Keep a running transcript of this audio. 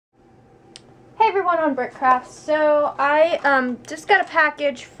Hey everyone on Brickcraft. So I just got a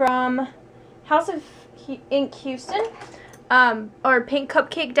package from House of Ink Houston, or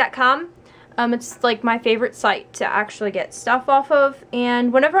pinkcupcake.com. It's like my favorite site to actually get stuff off of,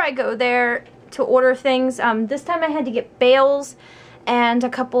 and whenever I go there to order things, this time I had to get bails and a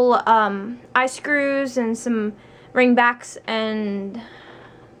couple eye screws and some ring backs, and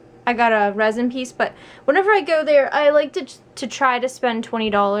I got a resin piece. But whenever I go there, I like to try to spend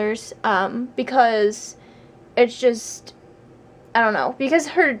 $20 because it's just, I don't know, because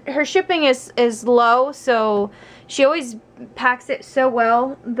her shipping is low, so she always packs it so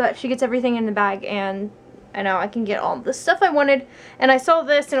well, but she gets everything in the bag, and I know I can get all the stuff I wanted. And I saw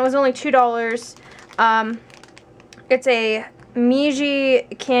this and it was only $2. It's a Meiji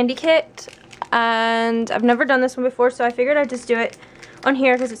candy kit, and I've never done this one before, so I figured I'd just do it on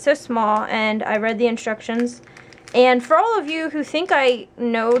here because it's so small, and I read the instructions. And for all of you who think I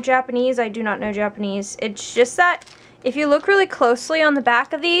know Japanese, I do not know Japanese. It's just that if you look really closely on the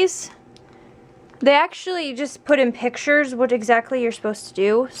back of these, they actually just put in pictures what exactly you're supposed to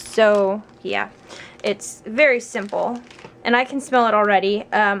do. So yeah, it's very simple, and I can smell it already.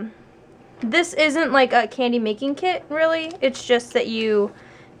 This isn't like a candy making kit, really. It's just that you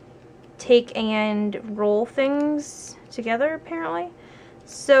take and roll things together, apparently.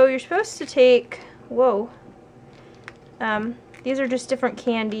 So you're supposed to take, whoa, these are just different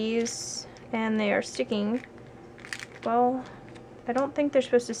candies, and they are sticking. Well, I don't think they're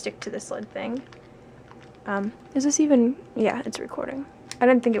supposed to stick to this lid thing. Is this even, yeah, it's recording. I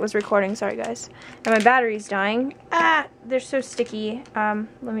didn't think it was recording, sorry guys. And my battery's dying. Ah, they're so sticky.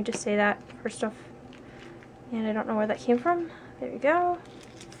 Let me just say that first off. And I don't know where that came from. There we go.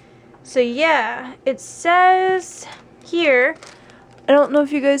 So yeah, it says here, I don't know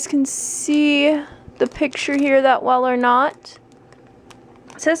if you guys can see the picture here that well or not.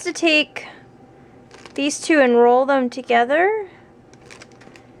 It says to take these two and roll them together.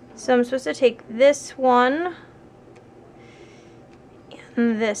 So I'm supposed to take this one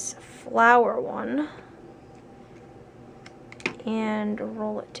and this flower one and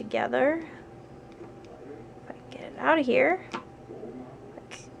roll it together. If I can get it out of here,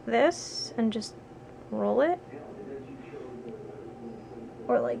 like this, and just roll it.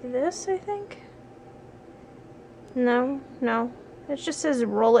 Or like this, I think. No, it just says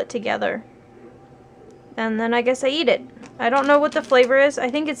roll it together. And then I guess I eat it. I don't know what the flavor is. I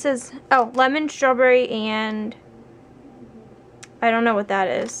think it says, oh, lemon, strawberry, and I don't know what that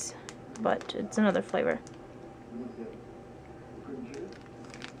is, but it's another flavor.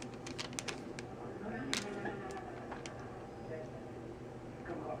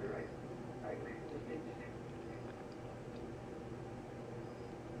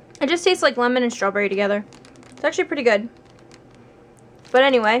 It just tastes like lemon and strawberry together. It's actually pretty good. But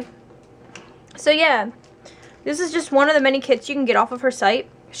anyway, so yeah, this is just one of the many kits you can get off of her site.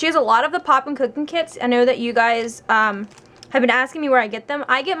 She has a lot of the pop and cooking kits. I know that you guys have been asking me where I get them.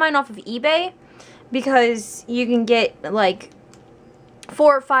 I get mine off of eBay because you can get like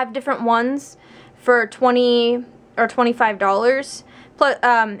 4 or 5 different ones for $20 or $25. Plus,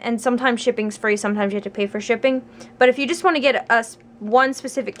 and sometimes shipping's free, sometimes you have to pay for shipping. But if you just want to get one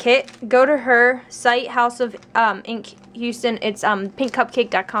specific kit, go to her site, House of Ink Houston. It's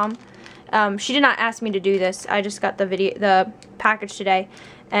pinkcupcake.com. She did not ask me to do this. I just got the package today,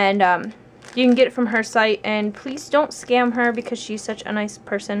 and you can get it from her site. And please don't scam her because she's such a nice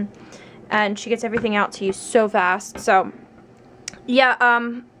person, and she gets everything out to you so fast. So yeah,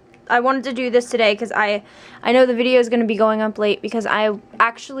 I wanted to do this today because I know the video is going to be going up late because I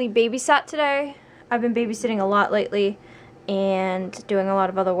actually babysat today. I've been babysitting a lot lately and doing a lot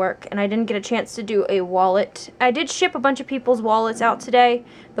of other work, and I didn't get a chance to do a wallet. I did ship a bunch of people's wallets out today,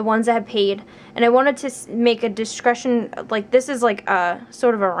 the ones that had paid, and I wanted to make a discretion, like this is like a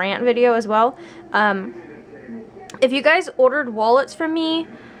sort of a rant video as well. If you guys ordered wallets from me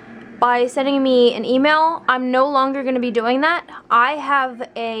by sending me an email, I'm no longer going to be doing that. I have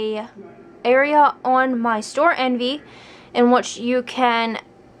a area on my store Envy in which you can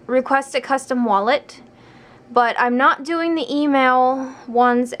request a custom wallet. But I'm not doing the email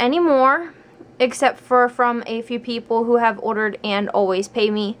ones anymore, except for from a few people who have ordered and always pay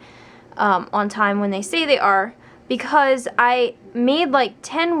me on time when they say they are, because I made like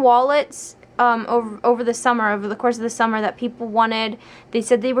 10 wallets over the summer, over the course of the summer, that people wanted. They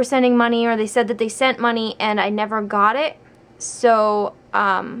said they were sending money, or they said that they sent money, and I never got it. So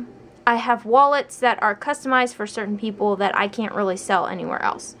I have wallets that are customized for certain people that I can't really sell anywhere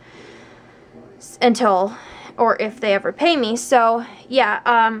else until, or if they ever pay me. So yeah,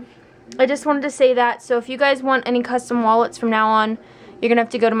 I just wanted to say that. So if you guys want any custom wallets from now on, you're going to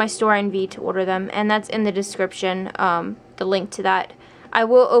have to go to my store NV to order them, and that's in the description, the link to that. I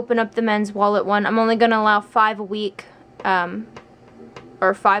will open up the men's wallet one. I'm only going to allow 5 a week,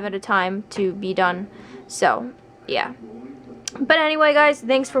 or 5 at a time to be done. So, yeah. But anyway, guys,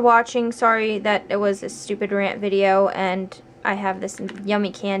 thanks for watching. Sorry that it was a stupid rant video, and I have this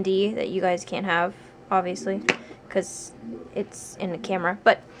yummy candy that you guys can't have, obviously, because it's in the camera.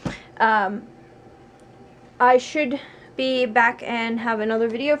 But I should be back and have another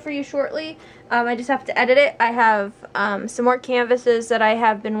video for you shortly. I just have to edit it. I have some more canvases that I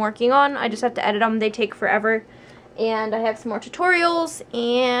have been working on. I just have to edit them. They take forever. And I have some more tutorials,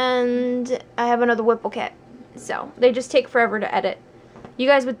 and I have another Whipple kit. So, they just take forever to edit. You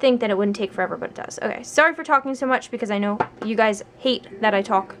guys would think that it wouldn't take forever, but it does. Okay, sorry for talking so much, because I know you guys hate that I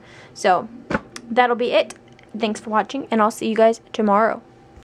talk. So, that'll be it. Thanks for watching, and I'll see you guys tomorrow.